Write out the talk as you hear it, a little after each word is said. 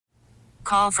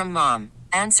Call from mom.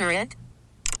 Answer it.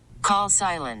 Call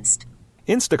silenced.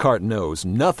 Instacart knows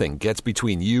nothing gets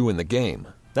between you and the game.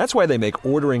 That's why they make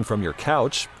ordering from your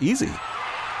couch easy.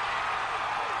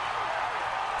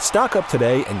 Stock up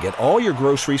today and get all your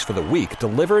groceries for the week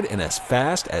delivered in as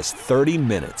fast as 30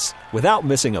 minutes without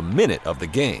missing a minute of the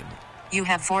game. You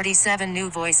have 47 new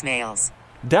voicemails.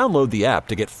 Download the app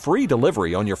to get free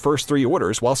delivery on your first 3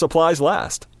 orders while supplies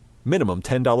last. Minimum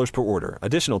 $10 per order.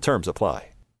 Additional terms apply.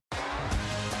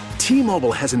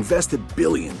 T-Mobile has invested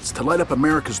billions to light up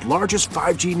America's largest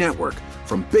 5G network,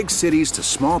 from big cities to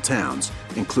small towns,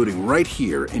 including right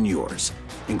here in yours.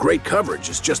 And great coverage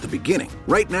is just the beginning.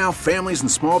 Right now, families and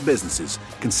small businesses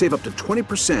can save up to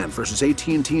 20% versus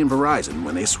AT&T and Verizon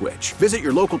when they switch. Visit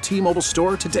your local T-Mobile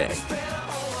store today.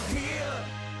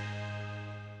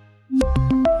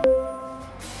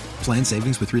 Plan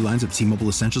savings with 3 lines of T-Mobile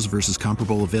Essentials versus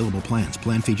comparable available plans.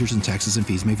 Plan features and taxes and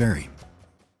fees may vary.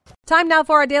 Time now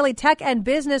for our daily tech and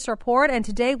business report, and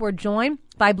today we're joined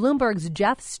by Bloomberg's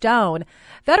Jeff Stone.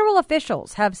 Federal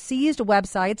officials have seized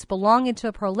websites belonging to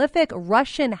a prolific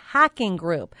Russian hacking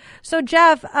group. So,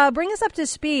 Jeff, bring us up to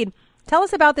speed. Tell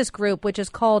us about this group, which is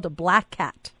called Black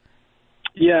Cat.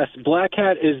 Yes, Black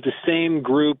Cat is the same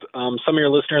group. Some of your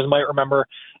listeners might remember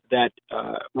that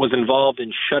was involved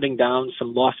in shutting down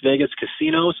some Las Vegas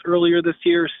casinos earlier this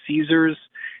year, Caesars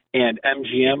and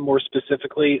MGM more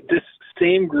specifically. This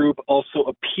same group also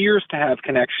appears to have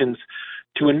connections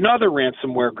to another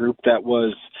ransomware group that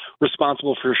was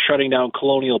responsible for shutting down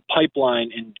Colonial Pipeline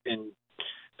in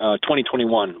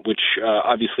 2021, which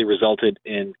obviously resulted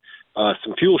in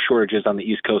some fuel shortages on the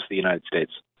East Coast of the United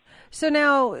States. So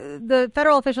now the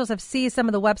federal officials have seized some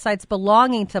of the websites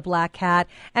belonging to Black Cat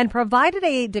and provided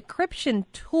a decryption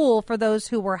tool for those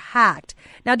who were hacked.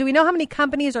 Now, do we know how many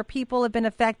companies or people have been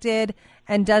affected?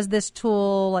 And does this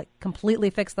tool completely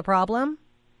fix the problem?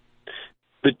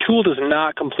 The tool does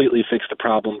not completely fix the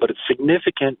problem, but it's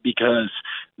significant because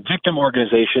victim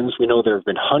organizations, we know there have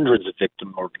been hundreds of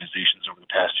victim organizations over the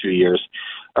past few years,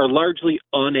 are largely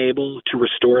unable to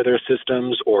restore their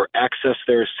systems or access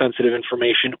their sensitive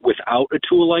information without a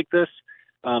tool like this.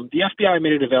 The FBI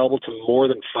made it available to more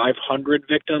than 500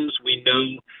 victims. We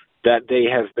know that they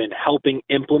have been helping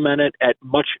implement it at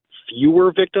much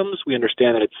fewer victims. We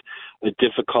understand that it's a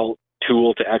difficult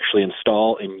tool to actually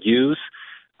install and use.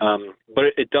 But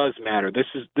it does matter.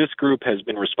 This group has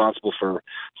been responsible for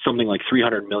something like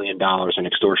 $300 million in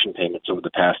extortion payments over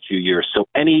the past few years. So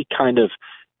any kind of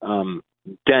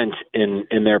dent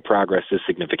in their progress is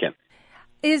significant.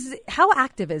 How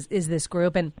active is this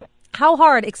group, and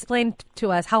explain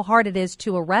to us how hard it is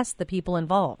to arrest the people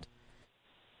involved?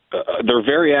 They're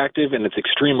very active, and it's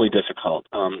extremely difficult.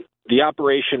 The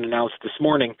operation announced this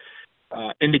morning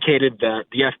indicated that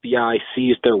the FBI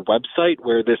seized their website,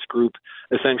 where this group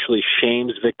essentially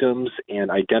shames victims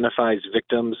and identifies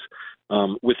victims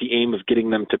with the aim of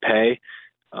getting them to pay.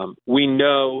 We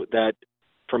know that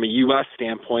from a U.S.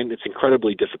 standpoint, it's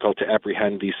incredibly difficult to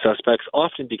apprehend these suspects,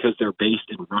 often because they're based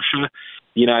in Russia.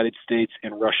 The United States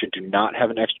and Russia do not have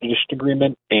an extradition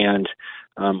agreement, and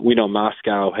we know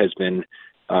Moscow has been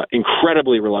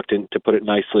incredibly reluctant, to put it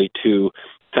nicely, to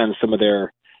send some of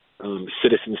their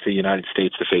citizens to the United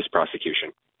States to face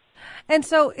prosecution. And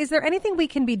so is there anything we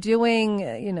can be doing,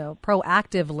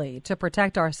 proactively to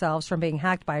protect ourselves from being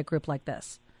hacked by a group like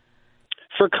this?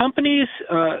 For companies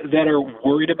that are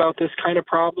worried about this kind of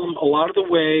problem, a lot of the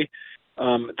way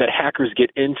that hackers get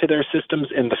into their systems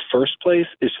in the first place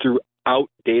is through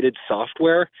outdated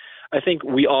software. I think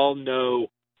we all know,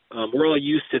 we're all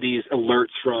used to these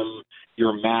alerts from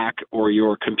your Mac or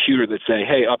your computer that say,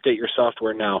 hey, update your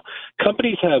software now.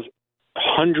 Companies have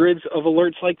hundreds of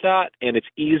alerts like that, and it's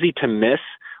easy to miss,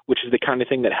 which is the kind of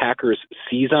thing that hackers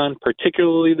seize on,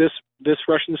 particularly this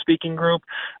Russian-speaking group.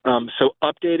 So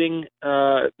updating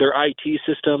their IT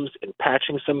systems and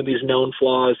patching some of these known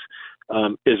flaws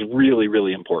is really,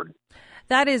 really important.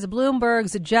 That is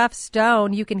Bloomberg's Jeff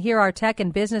Stone. You can hear our tech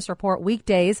and business report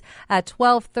weekdays at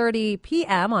 12:30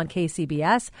 p.m. on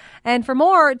KCBS. And for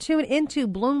more, tune into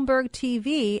Bloomberg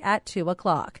TV at 2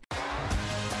 o'clock.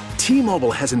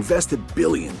 T-Mobile has invested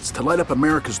billions to light up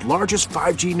America's largest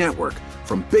 5G network,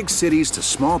 from big cities to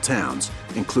small towns,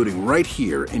 including right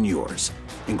here in yours.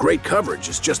 And great coverage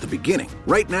is just the beginning.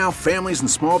 Right now, families and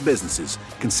small businesses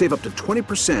can save up to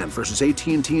 20% versus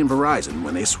AT&T and Verizon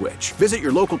when they switch. Visit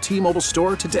your local T-Mobile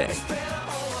store today.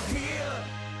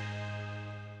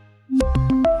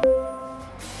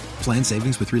 Plan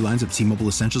savings with 3 lines of T-Mobile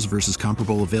Essentials versus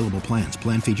comparable available plans.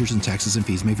 Plan features and taxes and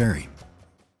fees may vary.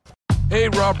 Hey,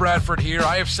 Rob Bradford here.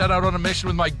 I have set out on a mission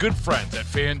with my good friends at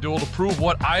FanDuel to prove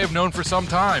what I have known for some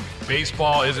time.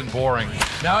 Baseball isn't boring.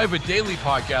 Now I have a daily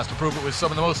podcast to prove it with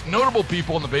some of the most notable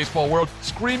people in the baseball world,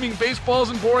 screaming baseball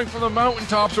isn't boring from the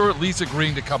mountaintops, or at least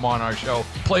agreeing to come on our show.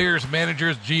 Players,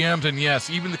 managers, GMs, and yes,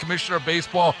 even the commissioner of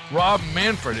baseball, Rob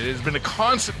Manfred. It has been a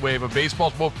constant wave of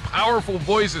baseball's most powerful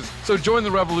voices. So join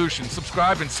the revolution.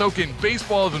 Subscribe and soak in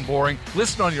Baseball Isn't Boring.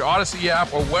 Listen on your Odyssey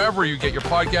app or wherever you get your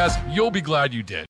podcasts. You'll be glad you did.